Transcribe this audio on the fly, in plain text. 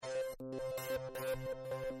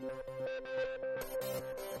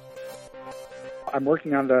I'm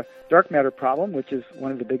working on the dark matter problem, which is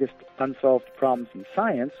one of the biggest unsolved problems in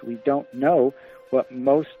science. We don't know what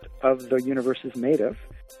most of the universe is made of.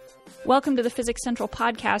 Welcome to the Physics Central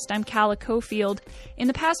podcast. I'm Calla Cofield. In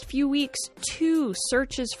the past few weeks, 2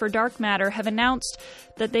 searches for dark matter have announced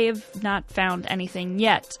that they have not found anything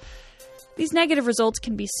yet. These negative results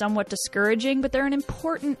can be somewhat discouraging, but they're an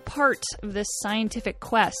important part of this scientific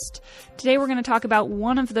quest. Today we're going to talk about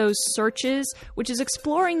one of those searches, which is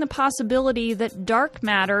exploring the possibility that dark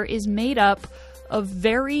matter is made up of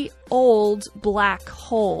very old black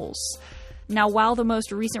holes. Now, while the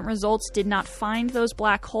most recent results did not find those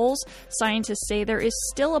black holes, scientists say there is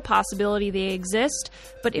still a possibility they exist,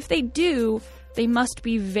 but if they do, they must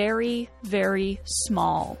be very, very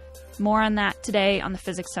small. More on that today on the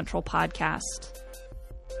Physics Central podcast.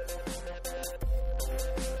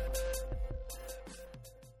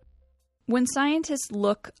 When scientists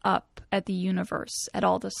look up at the universe, at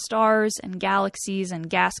all the stars and galaxies and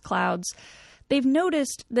gas clouds, they've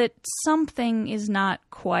noticed that something is not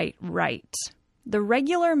quite right. The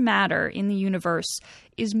regular matter in the universe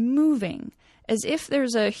is moving as if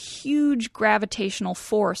there's a huge gravitational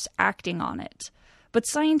force acting on it. But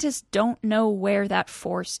scientists don't know where that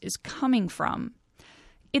force is coming from.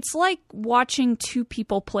 It's like watching 2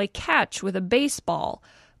 people play catch with a baseball,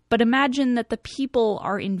 but imagine that the people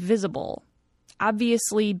are invisible.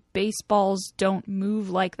 Obviously, baseballs don't move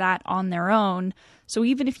like that on their own, so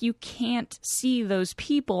even if you can't see those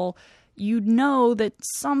people, you'd know that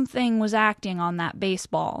something was acting on that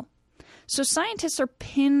baseball. So scientists are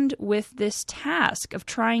pinned with this task of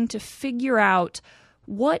trying to figure out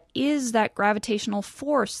what is that gravitational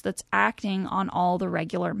force that's acting on all the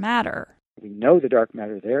regular matter. We know the dark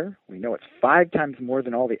matter there. We know it's 5 times more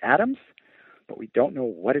than all the atoms, but we don't know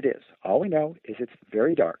what it is. All we know is it's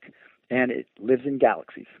very dark, and it lives in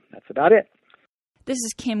galaxies. That's about it. This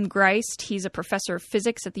is Kim Greist. He's a professor of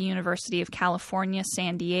physics at the University of California,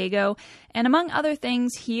 San Diego, and among other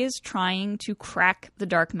things, he is trying to crack the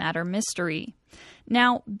dark matter mystery.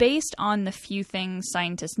 Now, based on the few things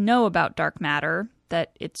scientists know about dark matter,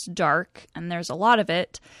 that it's dark and there's a lot of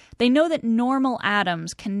it, they know that normal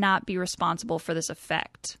atoms cannot be responsible for this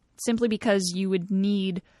effect, simply because you would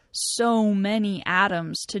need so many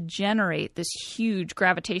atoms to generate this huge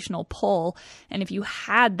gravitational pull, and if you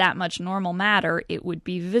had that much normal matter, it would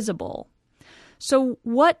be visible. So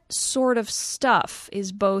what sort of stuff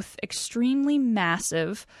is both extremely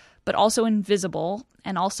massive, but also invisible,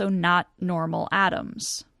 and also not normal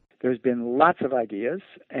atoms? There's been lots of ideas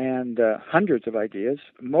and hundreds of ideas.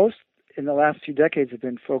 Most in the last few decades have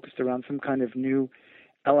been focused around some kind of new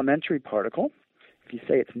elementary particle. If you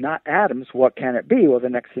say it's not atoms, what can it be? Well, the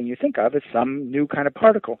next thing you think of is some new kind of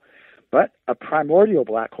particle. But a primordial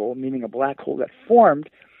black hole, meaning a black hole that formed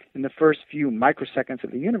in the first few microseconds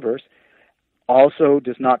of the universe, also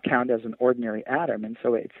does not count as an ordinary atom. And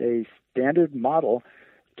so it's a standard model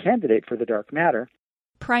candidate for the dark matter.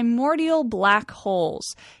 Primordial black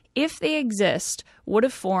holes, if they exist, would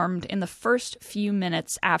have formed in the first few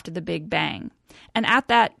minutes after the Big Bang. And at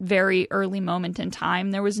that very early moment in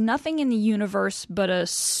time, there was nothing in the universe but a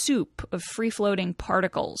soup of free-floating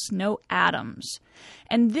particles, no atoms.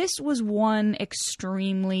 And this was one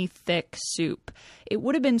extremely thick soup. It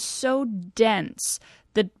would have been so dense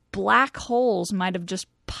that black holes might have just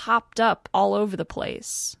popped up all over the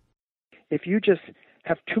place. If you just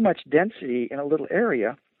have too much density in a little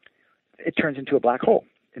area, it turns into a black hole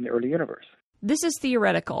in the early universe. This is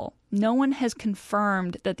theoretical. No one has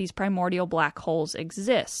confirmed that these primordial black holes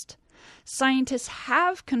exist. Scientists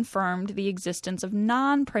have confirmed the existence of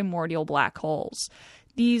non-primordial black holes.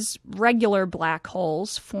 These regular black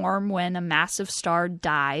holes form when a massive star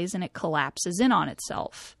dies and it collapses in on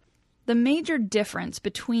itself. The major difference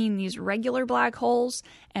between these regular black holes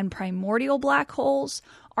and primordial black holes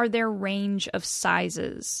are their range of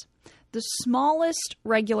sizes. The smallest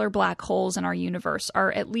regular black holes in our universe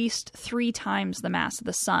are at least 3 times the mass of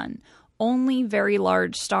the sun. Only very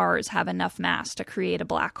large stars have enough mass to create a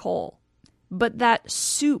black hole. But that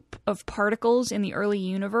soup of particles in the early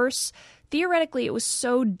universe, theoretically it was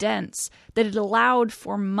so dense that it allowed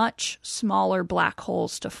for much smaller black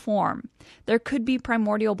holes to form. There could be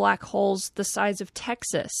primordial black holes the size of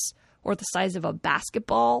Texas, or the size of a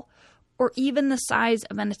basketball, or even the size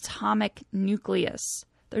of an atomic nucleus.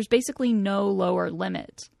 There's basically no lower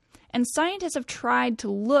limit. And scientists have tried to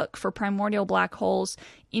look for primordial black holes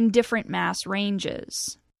in different mass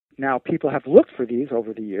ranges. Now, people have looked for these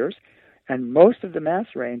over the years, and most of the mass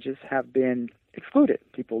ranges have been excluded.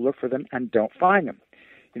 People look for them and don't find them.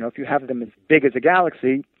 If you have them as big as a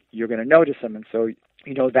galaxy, you're going to notice them, and so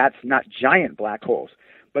that's not giant black holes.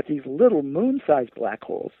 But these little moon-sized black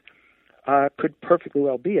holes could perfectly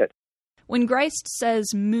well be it. When Greist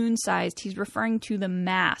says moon-sized, he's referring to the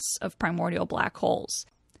mass of primordial black holes.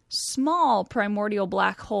 Small primordial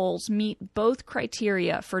black holes meet both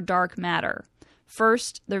criteria for dark matter.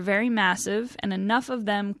 First, they're very massive, and enough of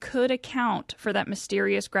them could account for that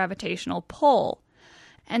mysterious gravitational pull.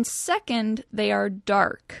 And second, they are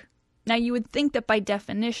dark. Now, you would think that by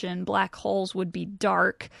definition, black holes would be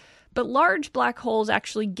dark, but large black holes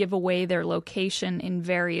actually give away their location in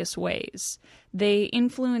various ways. They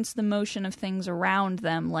influence the motion of things around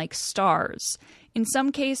them, like stars. In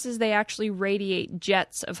some cases, they actually radiate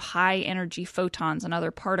jets of high-energy photons and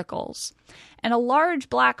other particles. And a large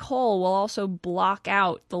black hole will also block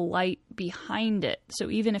out the light behind it, so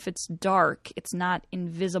even if it's dark, it's not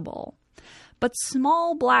invisible. But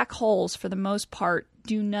small black holes, for the most part,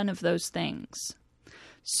 do none of those things.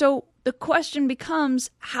 So the question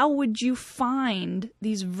becomes, how would you find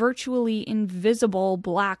these virtually invisible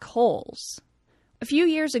black holes? A few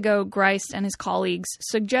years ago, Greist and his colleagues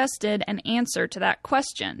suggested an answer to that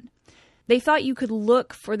question. They thought you could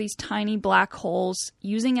look for these tiny black holes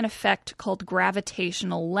using an effect called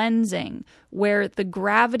gravitational lensing, where the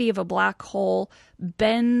gravity of a black hole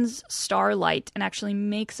bends starlight and actually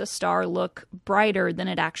makes a star look brighter than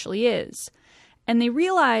it actually is. And they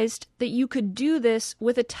realized that you could do this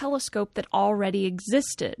with a telescope that already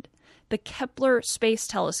existed, the Kepler Space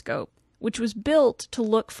Telescope, which was built to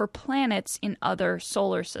look for planets in other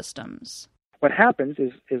solar systems. What happens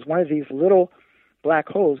is one of these little black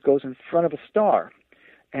holes goes in front of a star,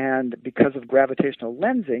 and because of gravitational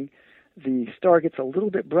lensing, the star gets a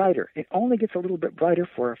little bit brighter. It only gets a little bit brighter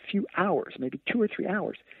for a few hours, maybe 2 or 3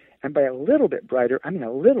 hours. And by a little bit brighter, I mean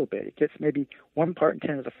a little bit. It gets maybe 1 part in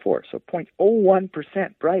 10 to the 4, so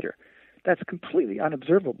 0.01% brighter. That's completely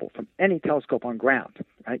unobservable from any telescope on ground.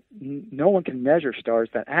 Right? No one can measure stars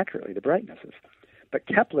that accurately, the brightnesses. But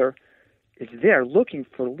Kepler is there looking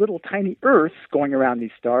for little tiny Earths going around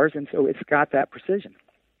these stars, and so it's got that precision.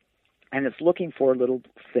 And it's looking for little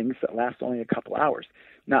things that last only a couple hours.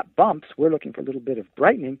 Not bumps. We're looking for a little bit of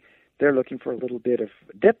brightening. They're looking for a little bit of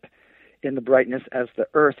dip in the brightness as the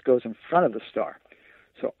Earth goes in front of the star.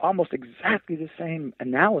 So almost exactly the same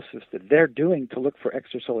analysis that they're doing to look for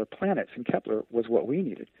extrasolar planets in Kepler was what we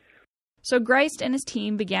needed. So Greist and his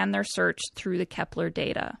team began their search through the Kepler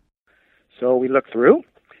data. So we looked through,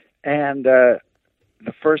 and the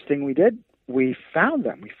first thing we did, we found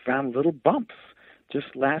them. We found little bumps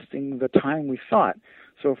just lasting the time we thought.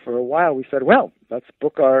 So for a while we said, well, let's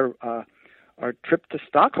book our trip to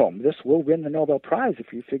Stockholm. This will win the Nobel Prize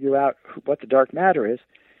if you figure out what the dark matter is.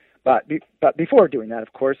 But before doing that,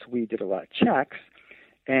 of course, we did a lot of checks.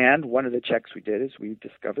 And one of the checks we did is we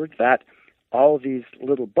discovered that all of these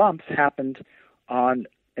little bumps happened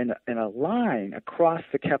in a line across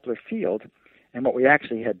the Kepler field. And what we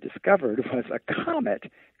actually had discovered was a comet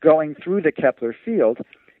going through the Kepler field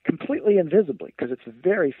completely invisibly because it's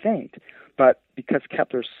very faint. But because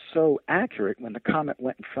Kepler's so accurate, when the comet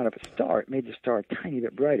went in front of a star, it made the star a tiny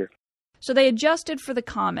bit brighter. So they adjusted for the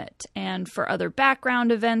comet and for other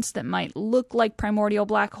background events that might look like primordial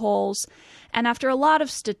black holes. And after a lot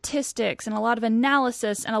of statistics and a lot of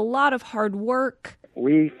analysis and a lot of hard work,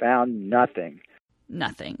 we found nothing.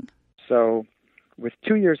 Nothing. So with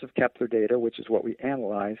 2 years of Kepler data, which is what we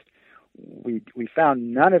analyzed, we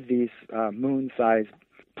found none of these moon-sized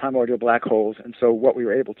primordial black holes. And so what we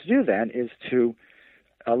were able to do then is to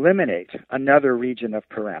eliminate another region of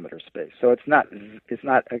parameter space. So it's not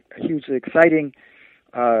a hugely exciting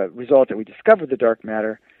result that we discovered the dark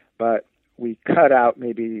matter, but we cut out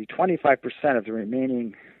maybe 25% of the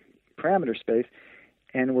remaining parameter space,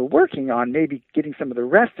 and we're working on maybe getting some of the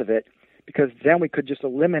rest of it, because then we could just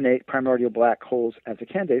eliminate primordial black holes as a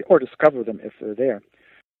candidate or discover them if they're there.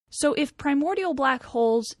 So if primordial black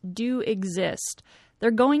holes do exist,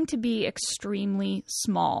 they're going to be extremely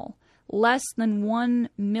small, less than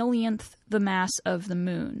 1/1,000,000th the mass of the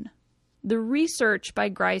moon. The research by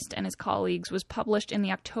Greist and his colleagues was published in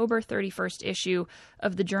the October 31st issue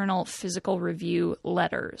of the journal Physical Review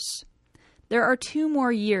Letters. There are 2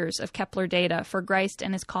 more years of Kepler data for Greist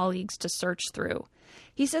and his colleagues to search through.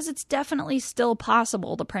 He says it's definitely still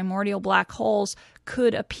possible the primordial black holes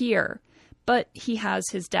could appear, but he has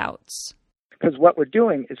his doubts. Because what we're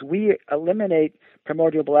doing is we eliminate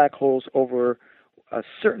primordial black holes over a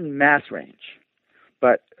certain mass range.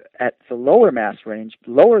 But at the lower mass range,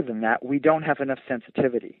 lower than that, we don't have enough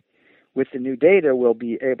sensitivity. With the new data, we'll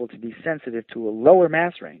be able to be sensitive to a lower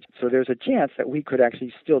mass range. So there's a chance that we could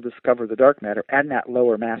actually still discover the dark matter at that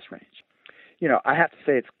lower mass range. I have to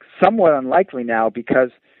say it's somewhat unlikely now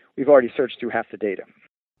because we've already searched through half the data.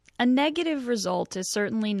 A negative result is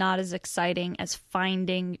certainly not as exciting as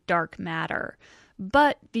finding dark matter,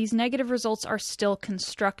 but these negative results are still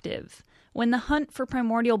constructive. When the hunt for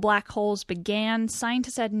primordial black holes began,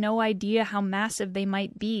 scientists had no idea how massive they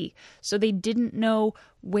might be, so they didn't know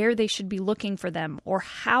where they should be looking for them or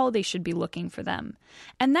how they should be looking for them.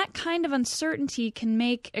 And that kind of uncertainty can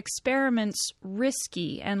make experiments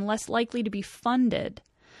risky and less likely to be funded.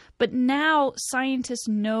 But now scientists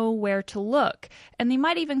know where to look, and they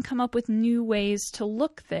might even come up with new ways to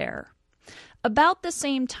look there. About the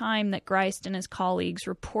same time that Greist and his colleagues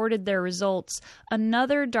reported their results,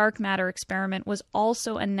 another dark matter experiment was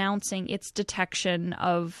also announcing its detection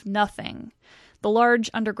of nothing. The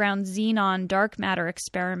Large Underground Xenon Dark Matter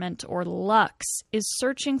Experiment, or LUX, is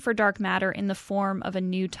searching for dark matter in the form of a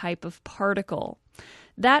new type of particle.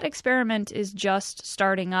 That experiment is just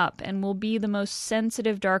starting up and will be the most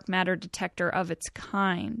sensitive dark matter detector of its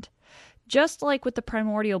kind. Just like with the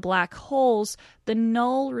primordial black holes, the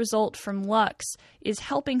null result from LUX is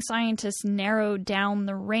helping scientists narrow down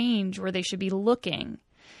the range where they should be looking.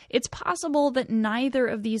 It's possible that neither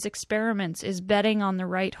of these experiments is betting on the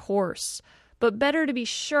right horse, but better to be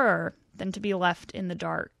sure than to be left in the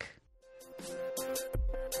dark.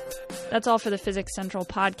 That's all for the Physics Central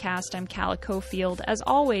podcast. I'm Calla Cofield. As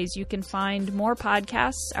always, you can find more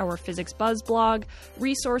podcasts, our Physics Buzz blog,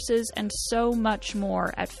 resources, and so much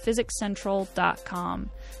more at physicscentral.com.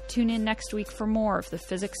 Tune in next week for more of the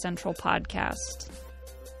Physics Central podcast.